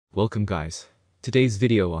Welcome guys. Today's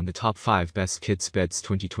video on the top 5 best kids beds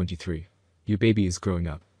 2023. Your baby is growing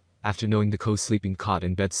up. After knowing the co-sleeping cot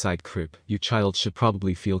and bedside crib, your child should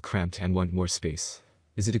probably feel cramped and want more space.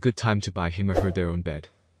 Is it a good time to buy him or her their own bed?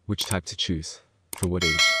 Which type to choose? For what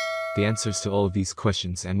age? The answers to all of these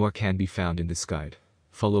questions and more can be found in this guide.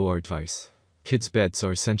 Follow our advice. Kids' beds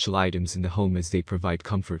are essential items in the home as they provide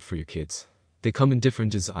comfort for your kids. They come in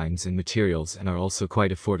different designs and materials and are also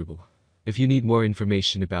quite affordable. If you need more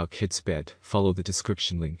information about kids' bed, follow the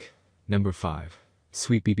description link. Number 5.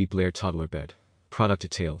 Sweet Bebe Blaire Toddler Bed. Product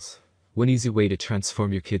details. One easy way to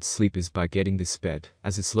transform your kids' sleep is by getting this bed,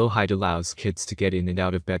 as its low height allows kids to get in and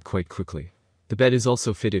out of bed quite quickly. The bed is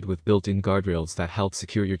also fitted with built-in guardrails that help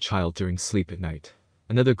secure your child during sleep at night.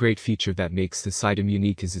 Another great feature that makes this item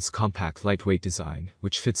unique is its compact, lightweight design,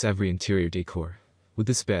 which fits every interior decor. With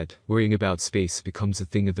this bed, worrying about space becomes a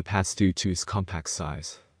thing of the past due to its compact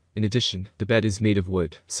size. In addition, the bed is made of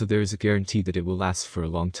wood, so there is a guarantee that it will last for a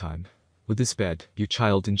long time. With this bed, your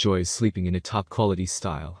child enjoys sleeping in a top-quality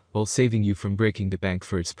style, while saving you from breaking the bank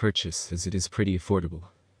for its purchase as it is pretty affordable.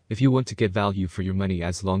 If you want to get value for your money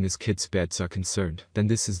as long as kids' beds are concerned, then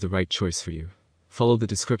this is the right choice for you. Follow the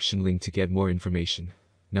description link to get more information.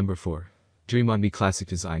 Number 4. Dream On Me Classic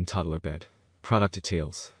Design Toddler Bed. Product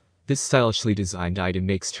details. This stylishly designed item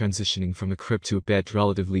makes transitioning from a crib to a bed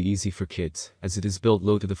relatively easy for kids, as it is built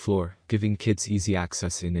low to the floor, giving kids easy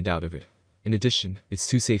access in and out of it. In addition, its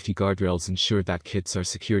 2 safety guardrails ensure that kids are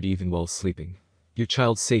secured even while sleeping. Your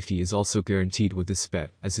child's safety is also guaranteed with this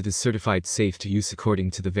bed, as it is certified safe to use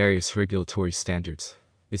according to the various regulatory standards.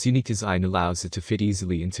 Its unique design allows it to fit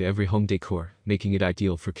easily into every home decor, making it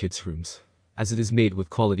ideal for kids' rooms. As it is made with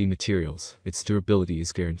quality materials, its durability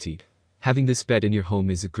is guaranteed. Having this bed in your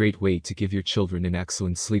home is a great way to give your children an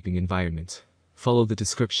excellent sleeping environment. Follow the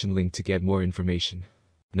description link to get more information.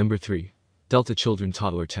 Number 3. Delta Children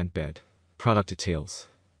Toddler Tent Bed. Product details.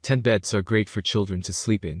 Tent beds are great for children to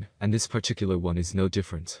sleep in, and this particular one is no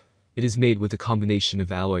different. It is made with a combination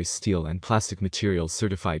of alloy steel and plastic materials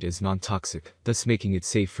certified as non-toxic, thus making it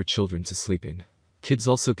safe for children to sleep in. Kids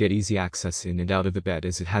also get easy access in and out of the bed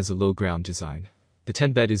as it has a low ground design. The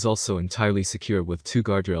tent bed is also entirely secure with 2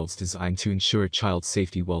 guardrails designed to ensure a child's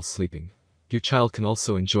safety while sleeping. Your child can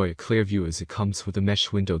also enjoy a clear view as it comes with a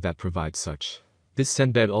mesh window that provides such. This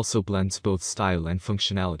tent bed also blends both style and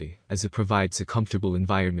functionality, as it provides a comfortable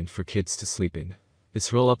environment for kids to sleep in.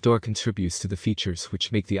 Its roll-up door contributes to the features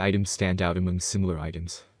which make the item stand out among similar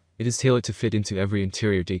items. It is tailored to fit into every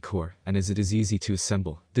interior decor, and as it is easy to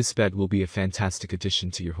assemble, this bed will be a fantastic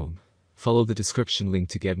addition to your home. Follow the description link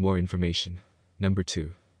to get more information. Number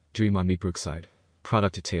 2. Dream On Me Brookside.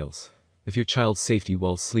 Product details. If your child's safety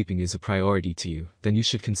while sleeping is a priority to you, then you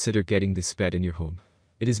should consider getting this bed in your home.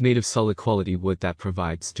 It is made of solid quality wood that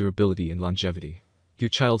provides durability and longevity. Your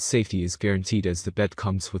child's safety is guaranteed as the bed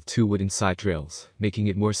comes with 2 wooden side rails, making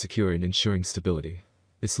it more secure and ensuring stability.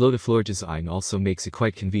 Its low-to-floor design also makes it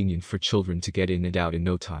quite convenient for children to get in and out in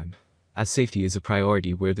no time. As safety is a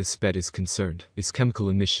priority where this bed is concerned, its chemical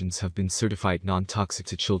emissions have been certified non-toxic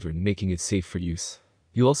to children, making it safe for use.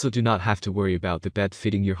 You also do not have to worry about the bed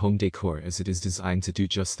fitting your home decor as it is designed to do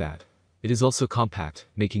just that. It is also compact,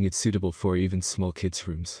 making it suitable for even small kids'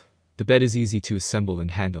 rooms. The bed is easy to assemble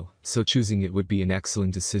and handle, so choosing it would be an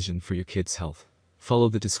excellent decision for your kids' health. Follow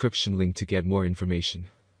the description link to get more information.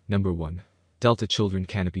 Number 1. Delta Children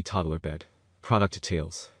Canopy Toddler Bed. Product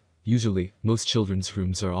details. Usually, most children's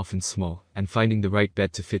rooms are often small, and finding the right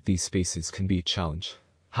bed to fit these spaces can be a challenge.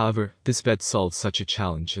 However, this bed solves such a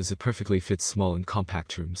challenge as it perfectly fits small and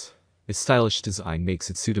compact rooms. Its stylish design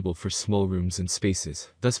makes it suitable for small rooms and spaces,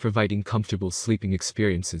 thus providing comfortable sleeping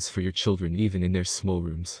experiences for your children even in their small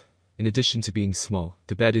rooms. In addition to being small,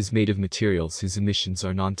 the bed is made of materials whose emissions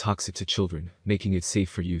are non-toxic to children, making it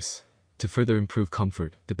safe for use. To further improve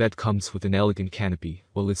comfort, the bed comes with an elegant canopy,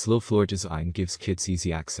 while its low-floor design gives kids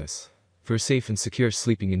easy access. For a safe and secure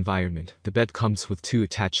sleeping environment, the bed comes with 2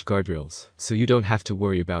 attached guardrails, so you don't have to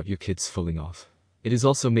worry about your kids falling off. It is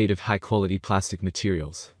also made of high-quality plastic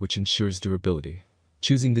materials, which ensures durability.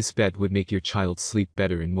 Choosing this bed would make your child sleep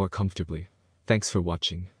better and more comfortably. Thanks for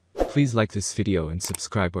watching. Please like this video and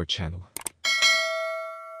subscribe our channel.